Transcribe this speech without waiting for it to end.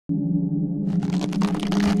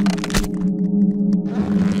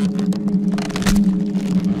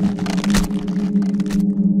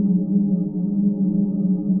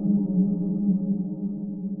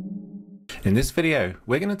In this video,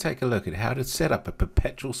 we're going to take a look at how to set up a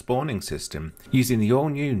perpetual spawning system using the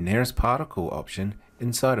all-new nearest particle option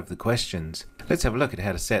inside of the questions. Let's have a look at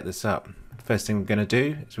how to set this up. First thing we're going to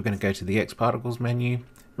do is we're going to go to the X particles menu and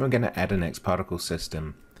we're going to add an X particle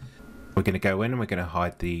system. We're going to go in and we're going to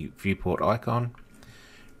hide the viewport icon.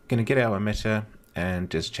 We're going to get our emitter and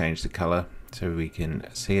just change the color so we can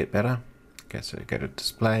see it better. Okay, so go to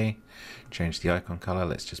display, change the icon color.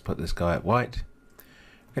 Let's just put this guy at white.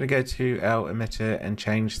 We're going to go to our emitter and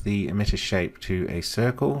change the emitter shape to a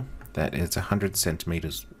circle that is 100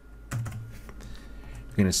 centimeters.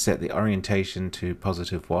 We're going to set the orientation to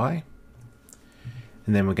positive Y.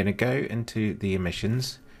 And then we're going to go into the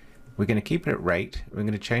emissions. We're going to keep it at rate. We're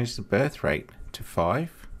going to change the birth rate to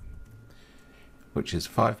 5, which is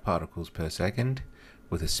 5 particles per second,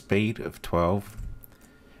 with a speed of 12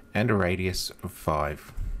 and a radius of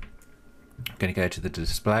 5. I'm going to go to the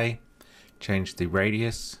display, change the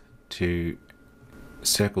radius to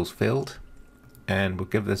circles filled, and we'll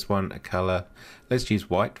give this one a color. Let's use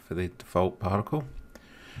white for the default particle.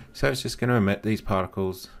 So it's just going to emit these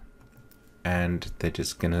particles and they're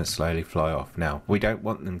just going to slowly fly off. Now we don't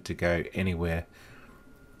want them to go anywhere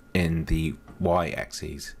in the Y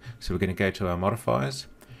axis, so we're going to go to our modifiers.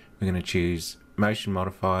 We're going to choose motion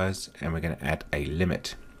modifiers and we're going to add a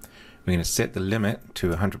limit. We're going to set the limit to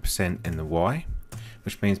 100% in the Y,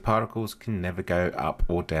 which means particles can never go up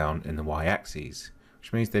or down in the y-axis,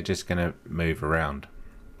 which means they're just going to move around.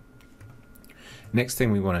 Next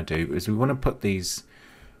thing we want to do is we want to put these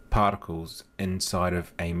particles inside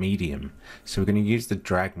of a medium. So we're going to use the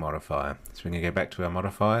drag modifier. So we're going to go back to our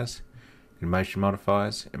modifiers, motion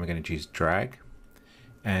modifiers, and we're going to choose drag.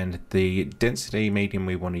 And the density medium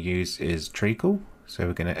we want to use is treacle. So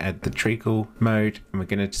we're going to add the treacle mode and we're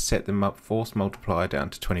going to set them up force multiplier down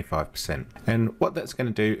to 25%. And what that's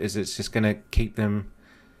going to do is it's just going to keep them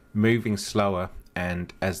moving slower,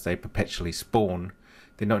 and as they perpetually spawn,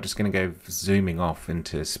 they're not just going to go zooming off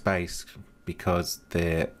into space because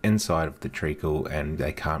they're inside of the treacle and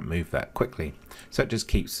they can't move that quickly. So it just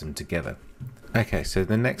keeps them together. Okay, so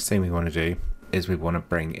the next thing we want to do is we want to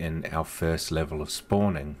bring in our first level of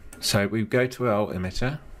spawning. So we go to our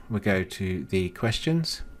emitter. We go to the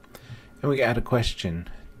questions and we add a question.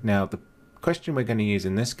 Now the question we're going to use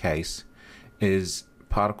in this case is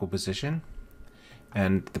particle position,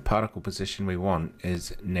 and the particle position we want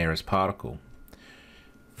is nearest particle.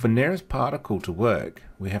 For nearest particle to work,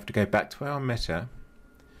 we have to go back to our emitter,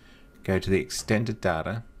 go to the extended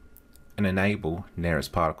data and enable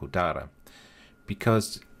nearest particle data,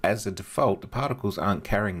 because as a default the particles aren't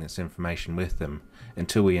carrying this information with them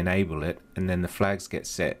until we enable it, and then the flags get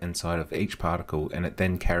set inside of each particle and it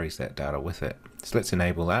then carries that data with it. So let's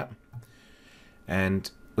enable that, and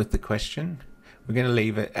with the question we're going to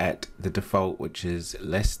leave it at the default, which is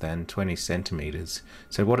less than 20 centimeters.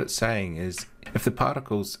 So what it's saying is if the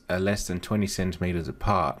particles are less than 20 centimeters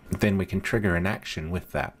apart, then we can trigger an action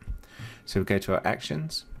with that. So we go to our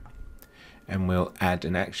actions and we'll add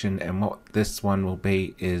an action, and what this one will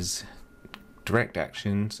be is direct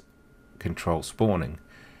actions control spawning.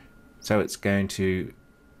 So it's going to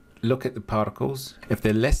look at the particles. If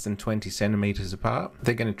they're less than 20 centimeters apart,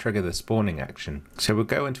 they're going to trigger the spawning action. So we'll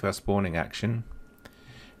go into our spawning action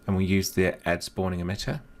and we'll use the add spawning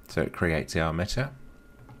emitter. So it creates our emitter.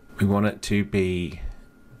 We want it to be,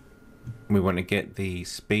 we want to get the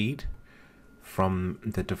speed from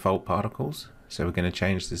the default particles. So we're going to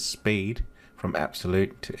change the speed from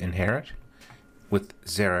absolute to inherit with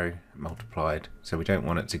 0 multiplied. So we don't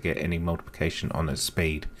want it to get any multiplication on its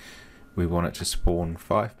speed. We want it to spawn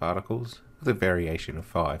 5 particles with a variation of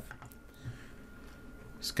 5.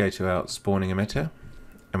 Let's go to our spawning emitter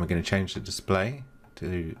and we're going to change the display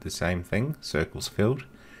to the same thing, circles filled,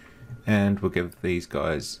 and we'll give these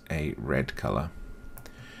guys a red color.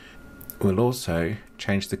 We'll also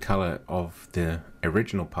change the color of the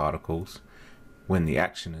original particles when the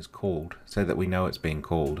action is called so that we know it's being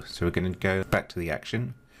called. So we're going to go back to the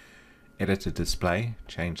action, editor display,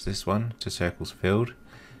 change this one to circles filled,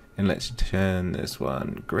 and let's turn this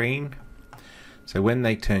one green. So when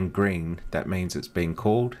they turn green, that means it's being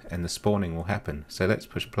called and the spawning will happen. So let's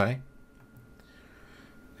push play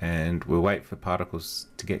and we'll wait for particles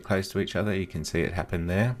to get close to each other. You can see it happen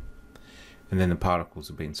there, and then the particles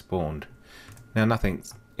have been spawned. Now nothing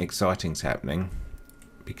exciting's happening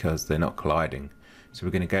because they're not colliding. So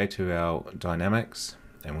we're going to go to our dynamics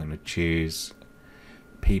and we're going to choose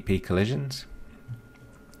PP collisions.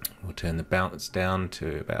 We'll turn the bounce down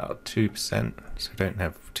to about 2%, so don't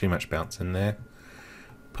have too much bounce in there.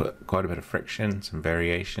 Put quite a bit of friction, some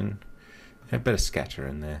variation, and a bit of scatter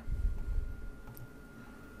in there.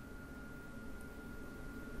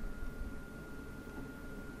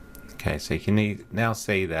 Okay, so you can now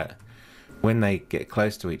see that when they get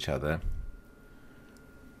close to each other,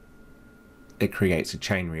 it creates a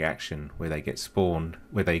chain reaction where they get spawned,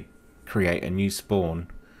 where they create a new spawn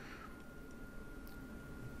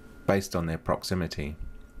based on their proximity.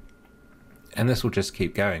 And this will just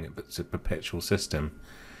keep going. It's a perpetual system.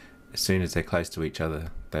 As soon as they're close to each other,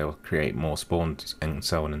 they'll create more spawns, and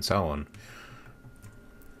so on and so on.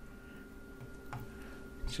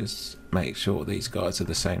 Just make sure these guys are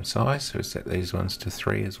the same size, so set these ones to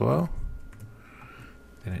 3 as well.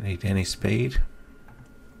 They don't need any speed.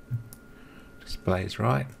 Display is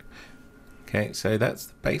right. Okay, so that's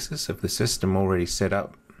the basis of the system already set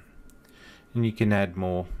up, and you can add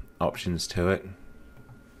more options to it.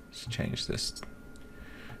 Just change this,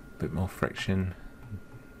 a bit more friction,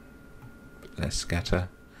 a bit less scatter,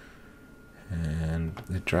 and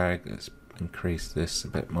the drag, let's increase this a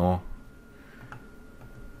bit more.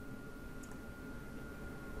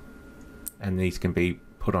 And these can be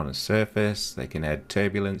put on a surface, they can add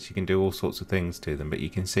turbulence, you can do all sorts of things to them, but you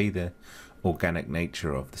can see the organic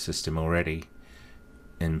nature of the system already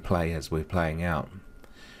in play as we're playing out.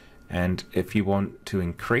 And if you want to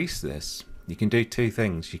increase this, you can do two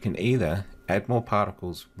things. You can either add more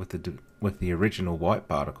particles with the original white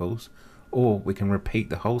particles, or we can repeat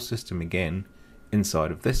the whole system again inside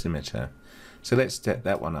of this emitter. So let's set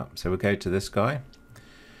that one up. So we'll go to this guy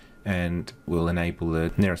and we'll enable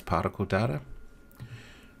the nearest particle data,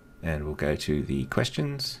 and we'll go to the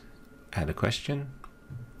questions, add a question,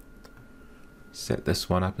 set this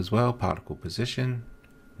one up as well, particle position,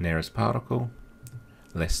 nearest particle,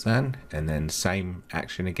 less than, and then same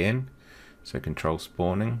action again, so control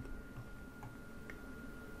spawning,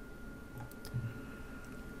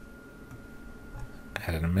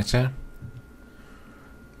 add an emitter,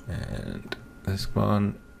 and this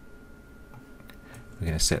one we're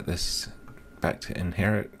going to set this back to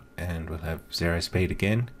inherit, and we'll have 0 speed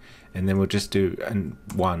again, and then we'll just do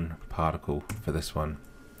one particle for this one,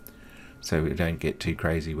 so we don't get too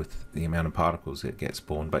crazy with the amount of particles that get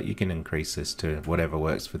spawned, but you can increase this to whatever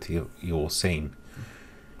works with your scene.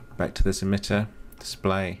 Back to this emitter,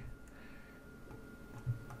 display,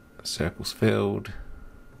 circles filled,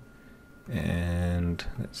 and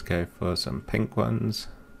let's go for some pink ones.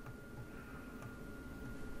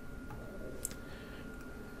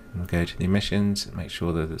 We'll go to the emissions, make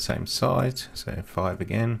sure they're the same size, so 5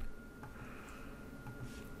 again,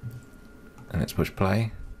 and let's push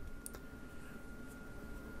play.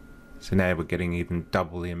 So now we're getting even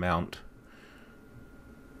double the amount.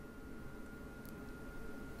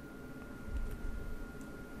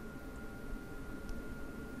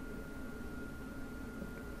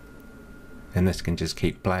 And this can just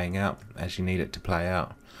keep playing out as you need it to play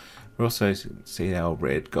out. We also see our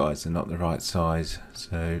red guys are not the right size,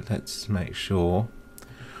 so let's make sure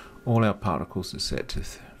all our particles are set to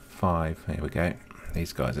 5. There we go.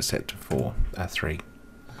 These guys are set to 3.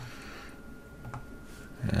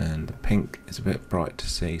 And the pink is a bit bright to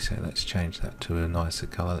see, so let's change that to a nicer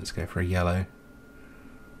colour. Let's go for a yellow.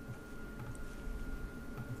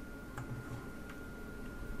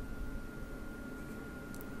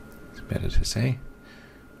 It's better to see.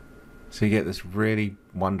 So you get this really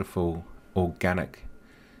wonderful organic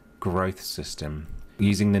growth system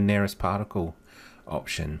using the nearest particle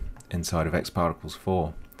option inside of xparticles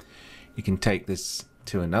 4. You can take this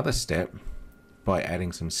to another step by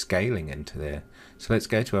adding some scaling into there. So let's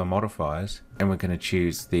go to our modifiers, and we're going to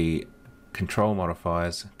choose the control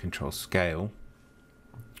modifiers, control scale.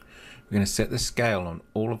 We're going to set the scale on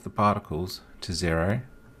all of the particles to 0,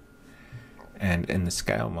 and in the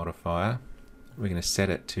scale modifier we're going to set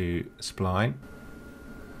it to spline,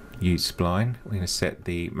 use spline. We're going to set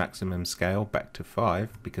the maximum scale back to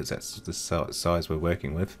 5 because that's the size we're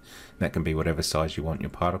working with. That can be whatever size you want your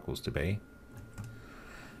particles to be.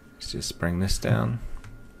 Let's just bring this down,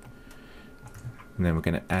 and then we're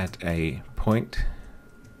going to add a point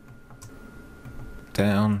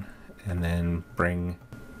down, and then bring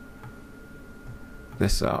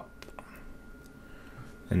this up,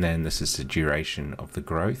 and then this is the duration of the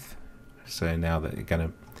growth. So now that you're going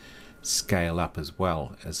to scale up as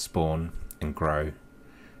well as spawn and grow,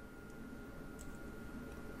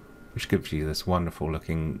 which gives you this wonderful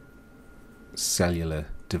looking cellular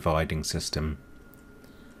dividing system.